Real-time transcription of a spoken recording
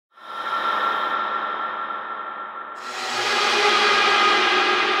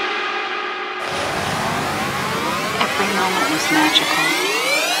magical.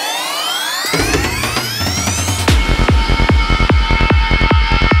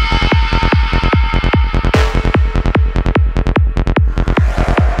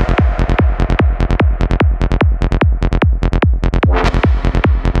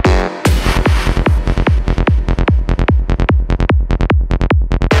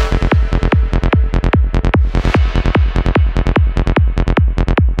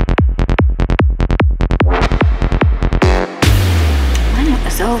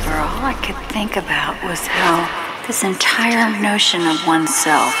 Over, all I could think about was how this entire notion of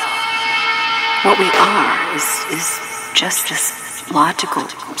oneself, what we are, is just this logical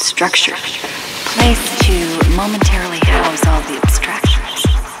structure, place to momentarily house all the abstractions.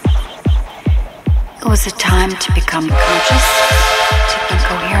 It was a time to become conscious, to bring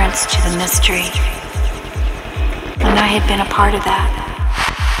coherence to the mystery, and I had been a part of that.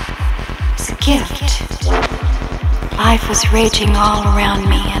 It's a gift. Life was raging all around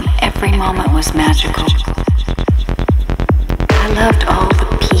me and every moment was magical. I loved all the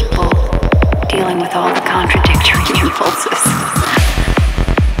people dealing with all the contradictory impulses.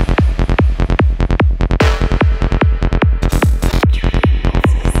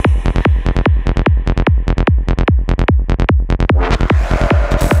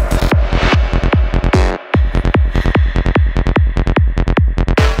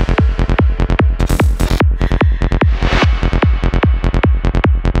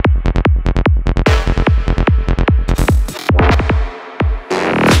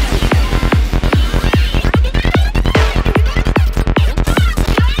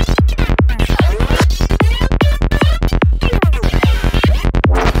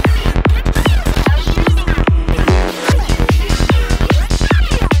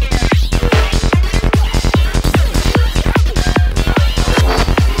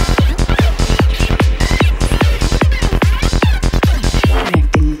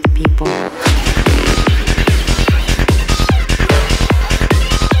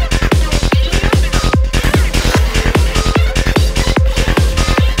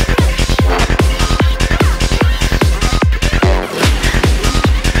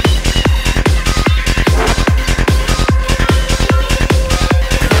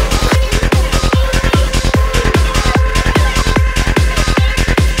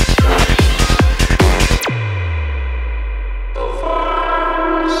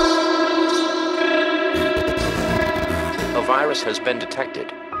 Has been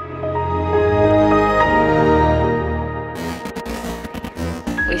detected.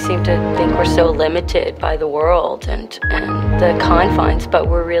 We seem to think we're so limited by the world and the confines, but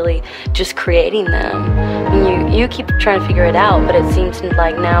we're really just creating them. And you keep trying to figure it out, but it seems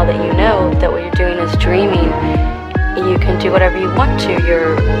like now that you know that what you're doing is dreaming, you can do whatever you want to.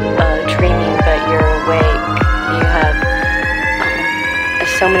 You're dreaming, but you're awake. You have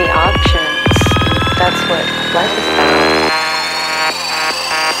so many options. That's what life is about.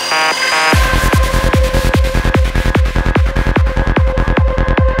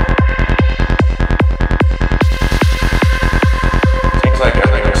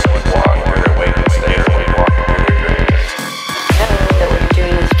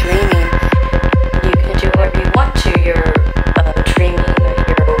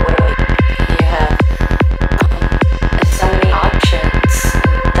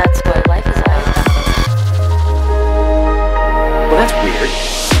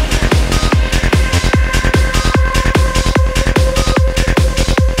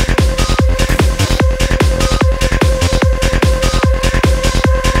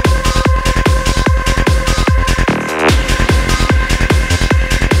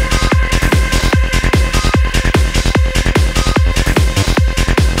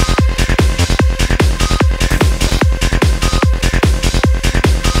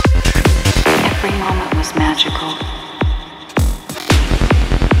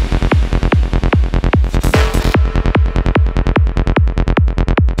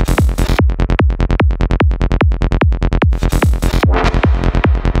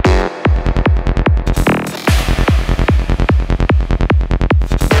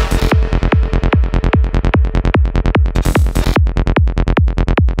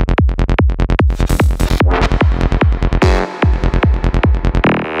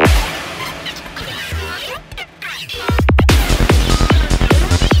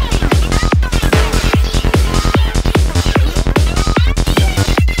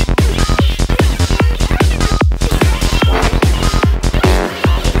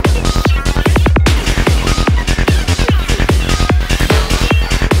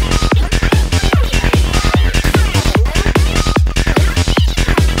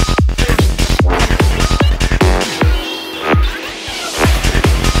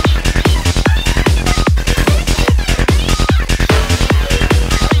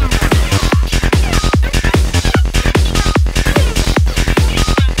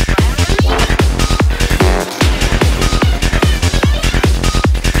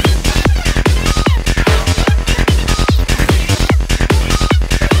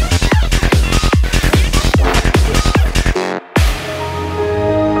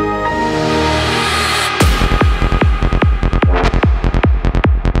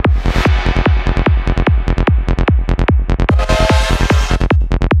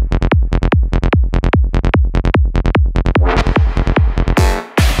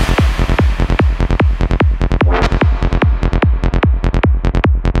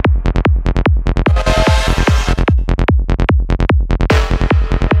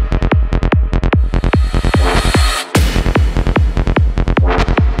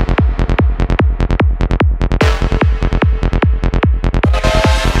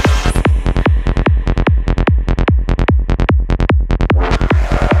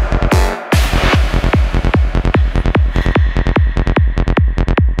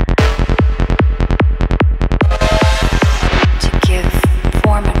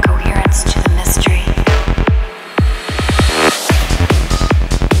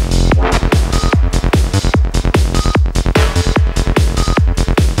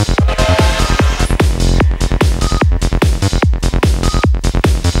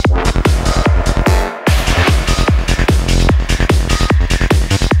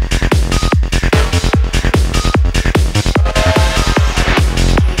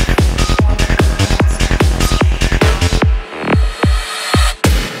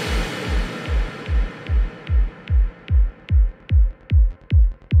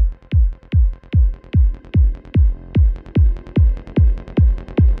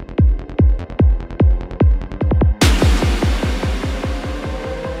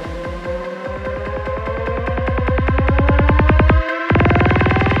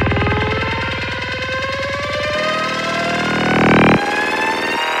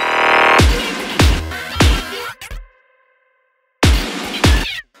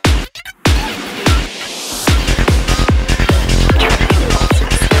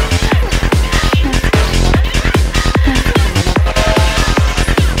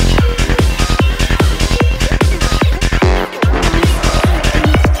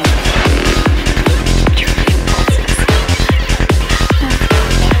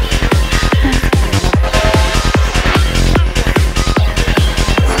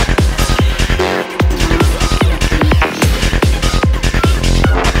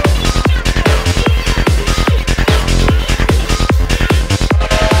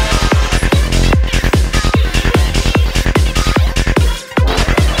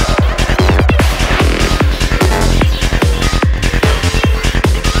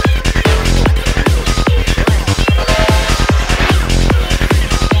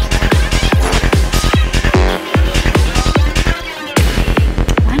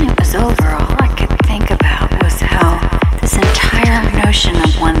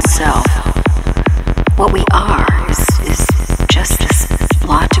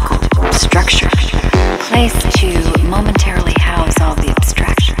 place to momentarily